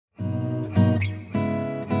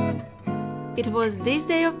It was this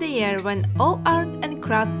day of the year when all arts and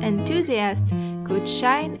crafts enthusiasts could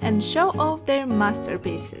shine and show off their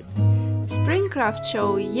masterpieces. Spring Craft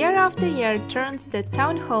Show year after year turns the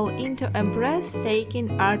town hall into a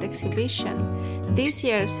breathtaking art exhibition. This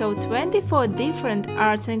year saw 24 different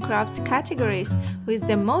arts and crafts categories, with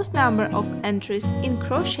the most number of entries in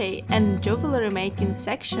crochet and jewellery making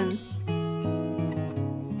sections.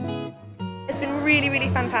 It's been really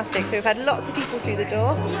fantastic. So we've had lots of people through the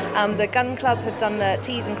door. The Gun Club have done the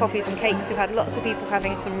teas and coffees and cakes. We've had lots of people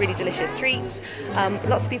having some really delicious treats.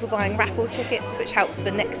 Lots of people buying raffle tickets, which helps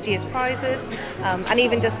for next year's prizes. And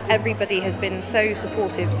even just everybody has been so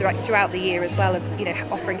supportive throughout the year as well, of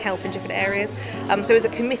offering help in different areas. So as a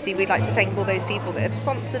committee, we'd like to thank all those people that have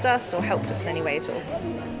sponsored us or helped us in any way at all.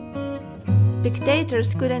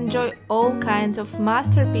 Spectators could enjoy all kinds of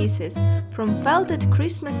masterpieces, from felted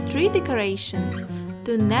Christmas tree decorations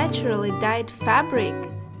to naturally dyed fabric,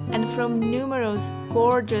 and from numerous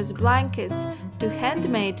gorgeous blankets to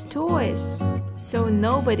handmade toys. So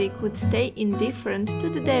nobody could stay indifferent to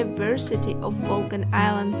the diversity of Falkland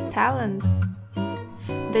Island's talents.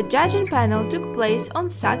 The judging panel took place on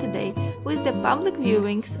Saturday, with the public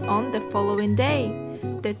viewings on the following day.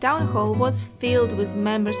 The town hall was filled with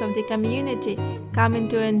members of the community coming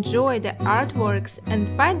to enjoy the artworks and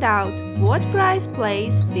find out what prize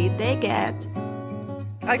place did they get.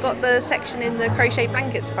 I got the section in the crochet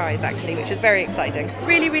blankets prize actually, which was very exciting.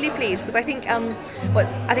 Really pleased, because I think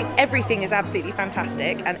everything is absolutely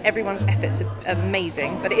fantastic and everyone's efforts are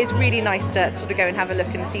amazing, but it is really nice to sort of go and have a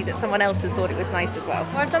look and see that someone else has thought it was nice as well.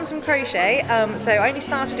 I've done some crochet, so I only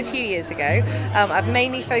started a few years ago. I've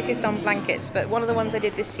mainly focused on blankets, but one of the ones I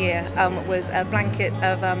did this year was a blanket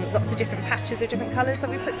of lots of different patches of different colours that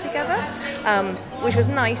we put together, which was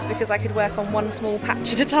nice because I could work on one small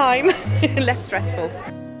patch at a time, less stressful.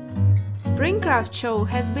 Spring Craft Show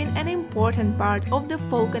has been an important part of the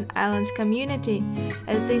Falkland Islands community,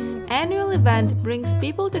 as this annual event brings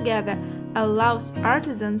people together, allows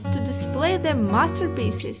artisans to display their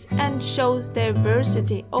masterpieces, and shows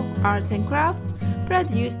diversity of arts and crafts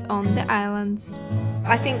produced on the islands.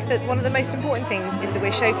 I think that one of the most important things is that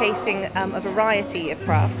we're showcasing a variety of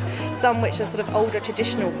crafts, some which are sort of older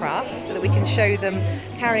traditional crafts, so that we can show them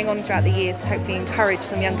carrying on throughout the years and hopefully encourage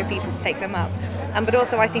some younger people to take them up. But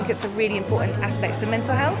also I think it's a really important aspect for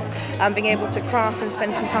mental health. Being able to craft and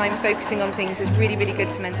spend some time focusing on things is really good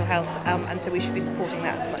for mental health, and so we should be supporting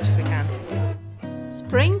that as much as we can.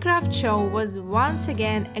 Spring Craft Show was once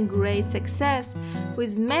again a great success,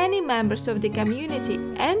 with many members of the community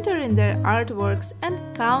entering their artworks and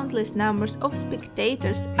countless numbers of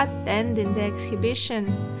spectators attending the exhibition.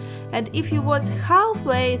 And if you was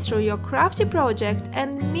halfway through your crafty project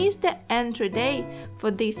and missed the entry day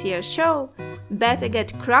for this year's show, better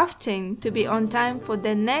get crafting to be on time for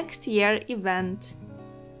the next year event.